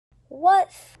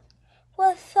What's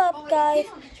up, guys?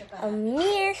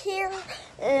 Amir here,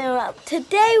 and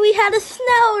today we had a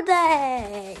snow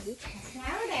day. Snow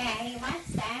day?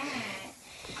 What's that?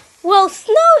 Well,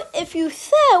 if you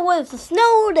said it was a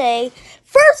snow day,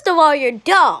 first of all, you're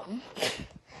dumb.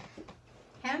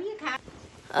 How do you call?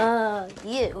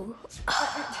 You.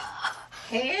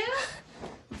 Who?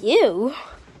 You?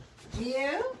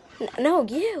 You? No,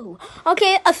 you.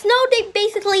 Okay, a snow day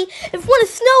basically, if when it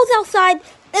snows outside,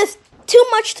 it's too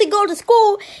much to go to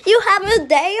school, you have a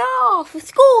day off of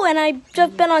school. And I've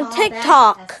just been on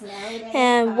TikTok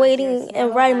and waiting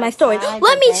and writing my story.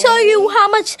 Let me show you how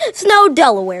much snow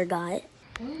Delaware got.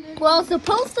 Well, it's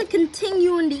supposed to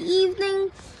continue in the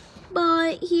evening,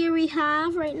 but here we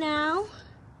have right now.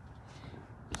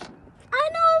 I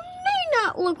know it may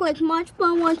not look like much,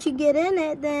 but once you get in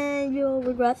it, then you'll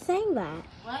regret saying that.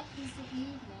 What is the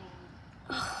evening?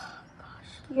 Oh,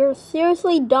 gosh. You're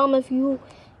seriously dumb if you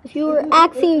were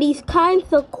asking these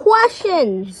kinds of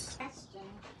questions.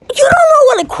 You don't know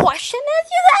what a question is,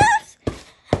 you guys?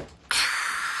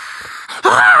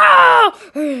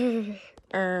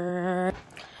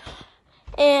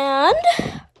 And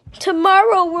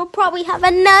tomorrow we'll probably have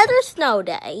another snow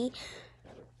day.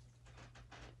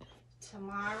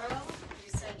 Tomorrow?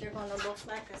 You said you're going to look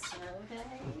like a snow day?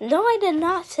 No, I did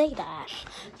not say that.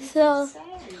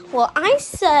 Well, I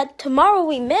said tomorrow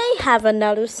we may have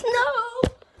another snow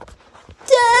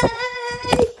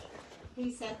day.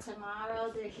 He said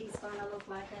tomorrow that he's going to look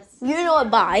like a snow You know what,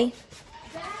 bye.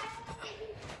 day.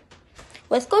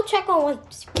 Let's go check on what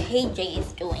KJ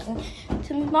is doing.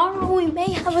 Tomorrow we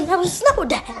may have another snow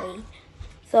day.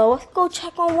 So let's go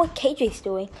check on what KJ's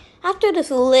doing. After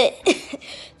this lit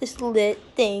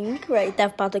thing, right,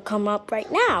 that's about to come up right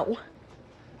now.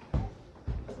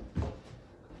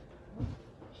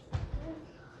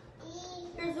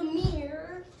 There's a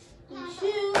mirror, he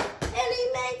shoots, and he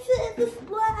makes it a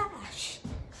splash.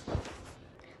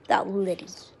 That Liddy.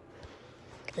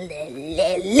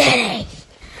 Liddy.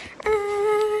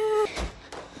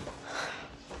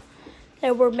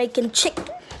 And we're making chicken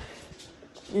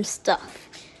and stuff.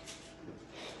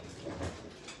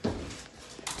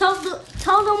 Tell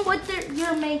them what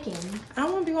you're making. I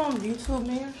want to be on YouTube,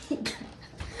 man.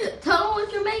 Tell them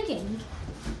what you're making.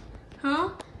 Huh?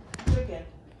 Chicken.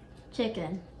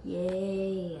 Chicken.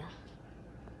 Yeah.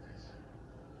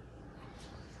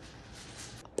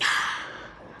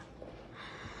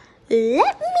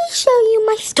 Let me show you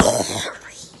my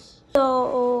story.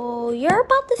 So, you're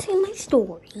about to see my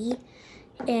story.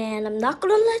 And I'm not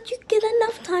going to let you get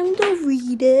enough time to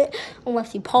read it.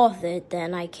 Unless you pause it,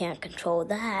 then I can't control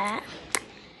that.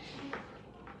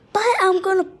 But I'm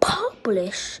going to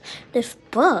publish this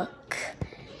book.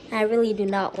 I really do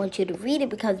not want you to read it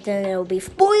because then there will be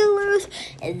spoilers.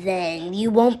 And then you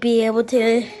won't be able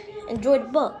to enjoy the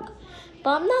book.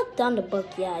 But I'm not done the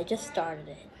book yet. I just started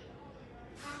it.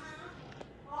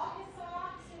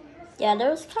 Yeah, there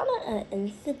was kind of an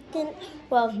incident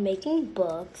where I was making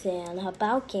books and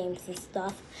about games and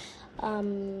stuff.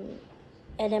 And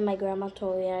then my grandma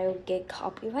told me I would get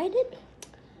copyrighted.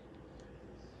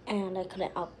 And I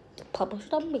couldn't publish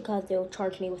them because they would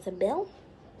charge me with a bill.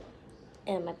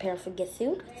 And my parents would get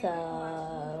sued.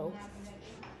 So,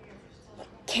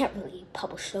 can't really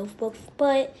publish those books.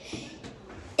 But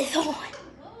it's on.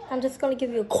 I'm just going to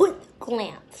give you a quick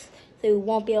glance. So you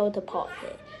won't be able to pause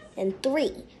it. In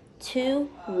 3, 2,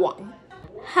 1.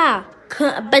 I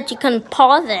bet you couldn't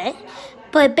pause it.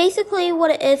 But basically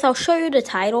what it is, I'll show you the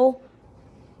title.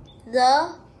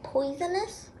 The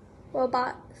Poisonous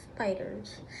Robot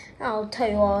Spiders. I'll tell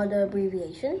you all the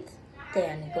abbreviations.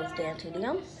 Dan equals Dan to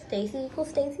the Stacy equals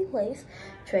Stacy Plays.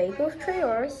 Trey equals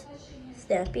Treyors.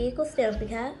 Stampy equals Stampy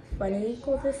Cat. Funny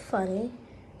equals is Funny.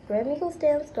 Grim equals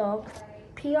Dan's Dog.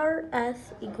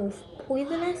 PRS equals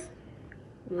Poisonous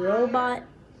Robot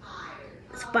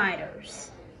Spiders.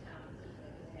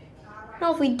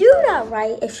 Now, if we do that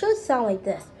right, it should sound like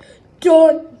this.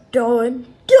 Dun, dun,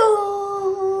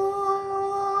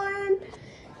 dun.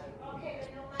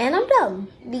 And I'm dumb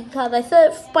because I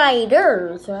said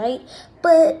spiders, right?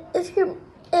 But if your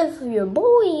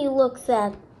boy looks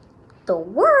at the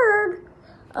word,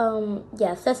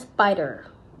 yes, that's spider.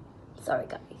 Sorry,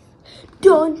 guys.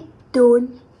 Dun,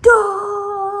 dun,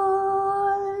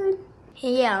 dun.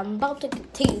 Yeah, I'm about to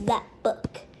continue that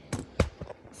book.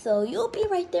 So you'll be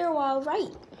right there while I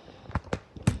write.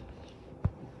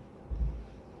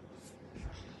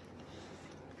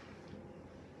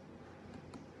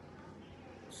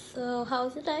 So how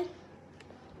was your day?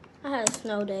 I had a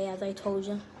snow day, as I told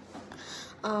you.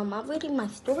 I'm reading my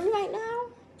story right now,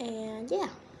 and yeah.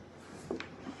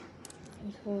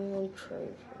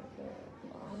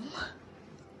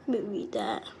 Let me read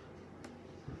that.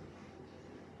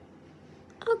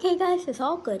 Okay, guys, it's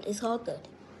all good. It's all good.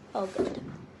 All good.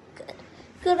 Good.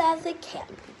 Good as it can.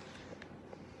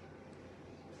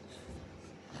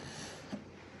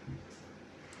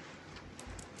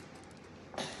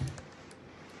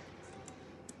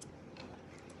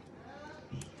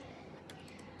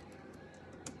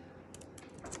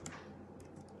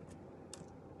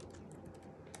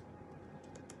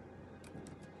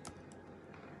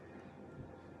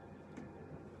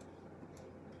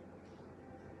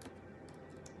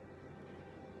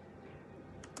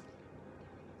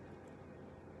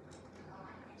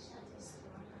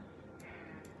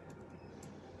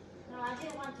 No, I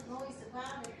didn't want the noise to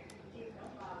bother you.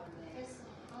 It's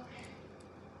okay.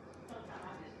 Okay.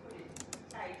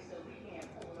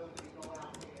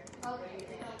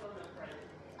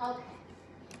 Okay.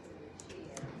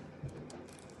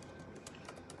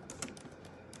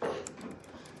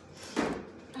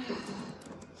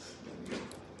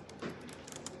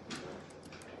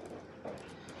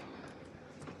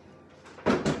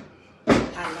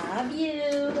 I love you.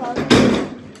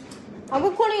 I'm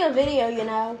recording a video, you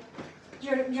know.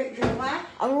 You're what?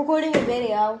 I'm recording a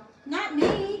video. Not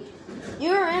me.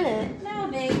 You're in it. No,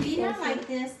 baby, not like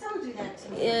this. Don't do that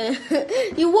to me. Yeah.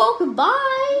 You walked by.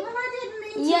 Well, I didn't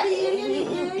mean to be in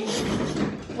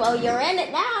anything. Well, you're in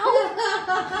it now.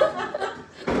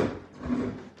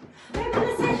 They're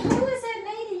gonna say, who is that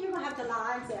lady? You're gonna have to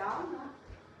lie and say, I don't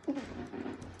know.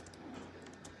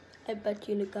 I bet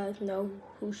you guys know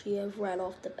who she is right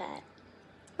off the bat.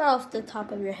 Right off the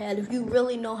top of your head, if you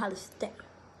really know how to stay.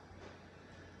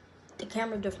 The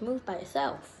camera just moves by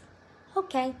itself.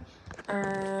 Okay.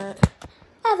 As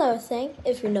I was saying,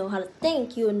 if you know how to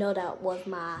think, you would know that was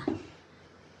my...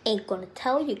 Ain't gonna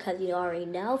tell you because you already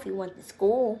know if you went to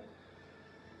school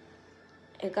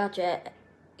and got an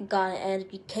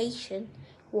education.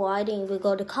 Well, I didn't even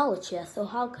go to college yet, so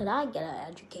how could I get an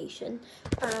education?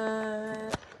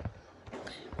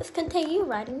 Let's continue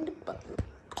writing the book.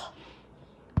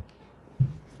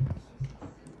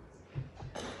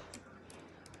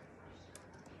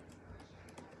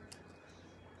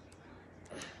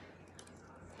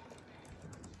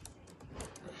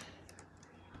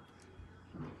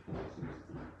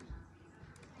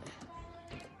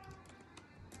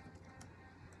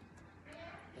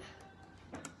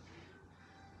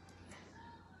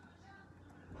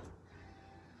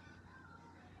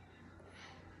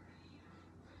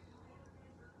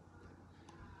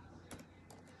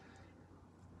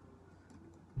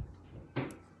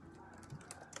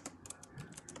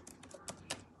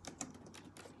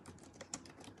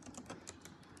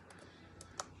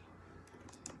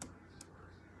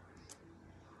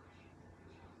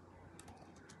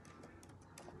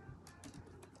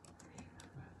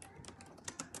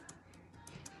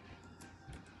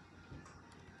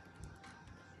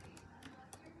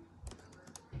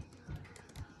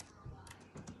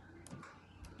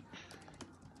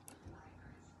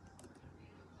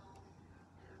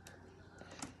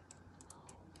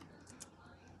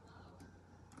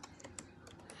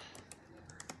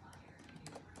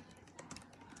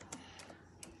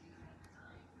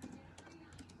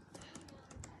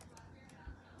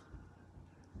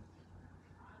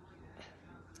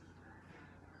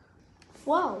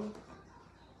 Whoa.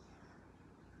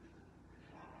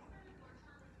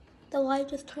 The light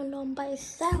just turned on by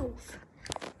itself.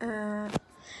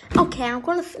 Okay, I'm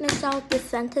gonna finish out this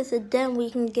sentence and then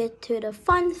we can get to the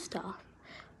fun stuff.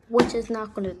 Which is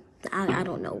not gonna, I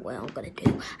don't know what I'm gonna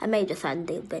do. I may just end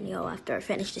the video after I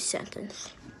finish this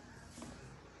sentence.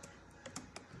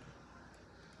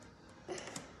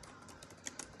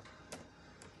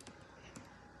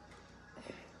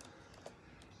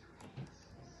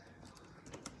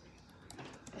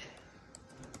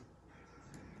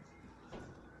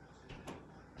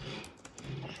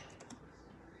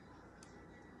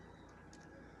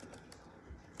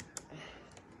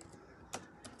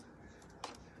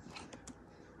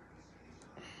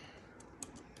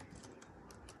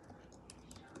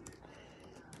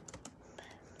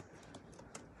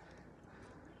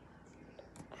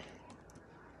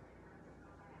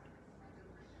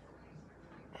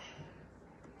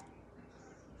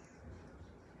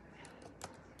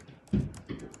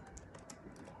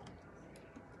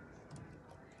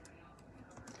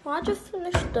 Well, I just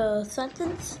finished the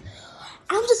sentence.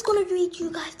 I'm just gonna read you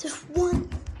guys just one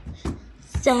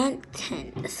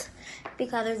sentence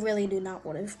because I really do not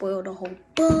want to spoil the whole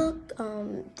book.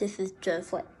 This is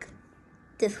just like,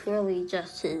 this really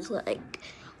just is like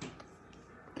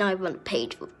not even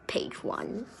page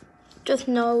one. Just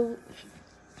note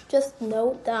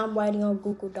that I'm writing on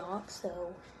Google Docs,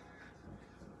 so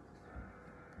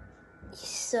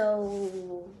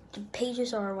So the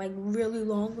pages are like really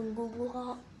long in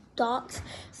Google Docs.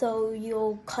 So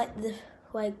you'll cut the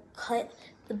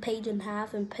page in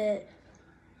half and put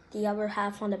the other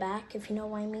half on the back, if you know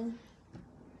what I mean.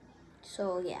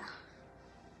 So yeah,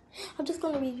 I'm just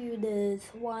gonna read you this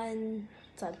one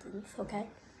sentence, okay?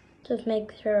 Just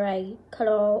make sure I cut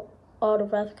all the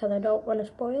rest because I don't want to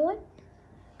spoil it.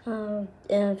 And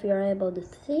if you're able to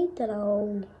see,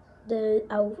 then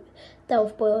that'll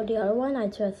spoil the other one. I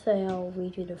just say I'll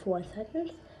read you this one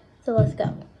sentence. So let's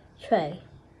go. Trey.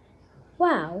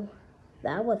 Wow,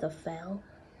 that was a fail.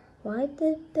 Why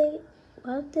did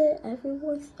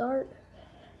everyone start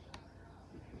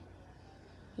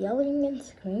yelling and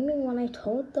screaming when I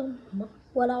told them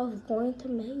what I was going to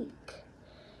make?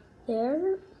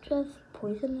 They're just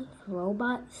poisonous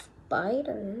robot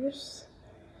spiders.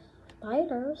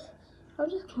 I'm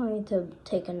just going to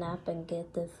take a nap and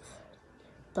get this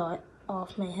thought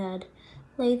off my head.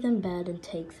 Lays in bed and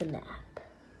takes a nap.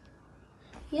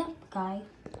 Yep, guys.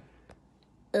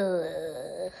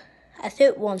 I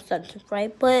said one sentence,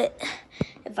 right? But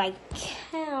if I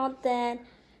count, then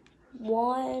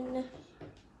 1,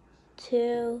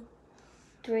 2,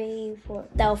 3, 4.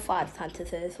 That was 5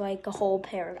 sentences, like a whole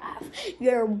paragraph.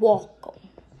 You're welcome.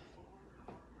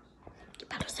 You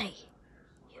better say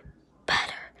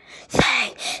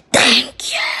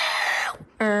thank you.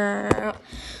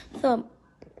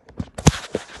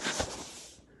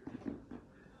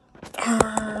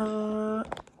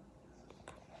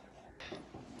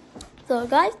 So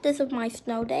guys, this is my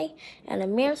snow day, and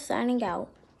Amir signing out.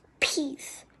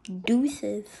 Peace.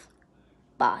 Deuces.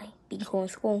 Bye. Be cool in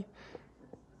school.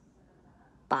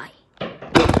 Bye.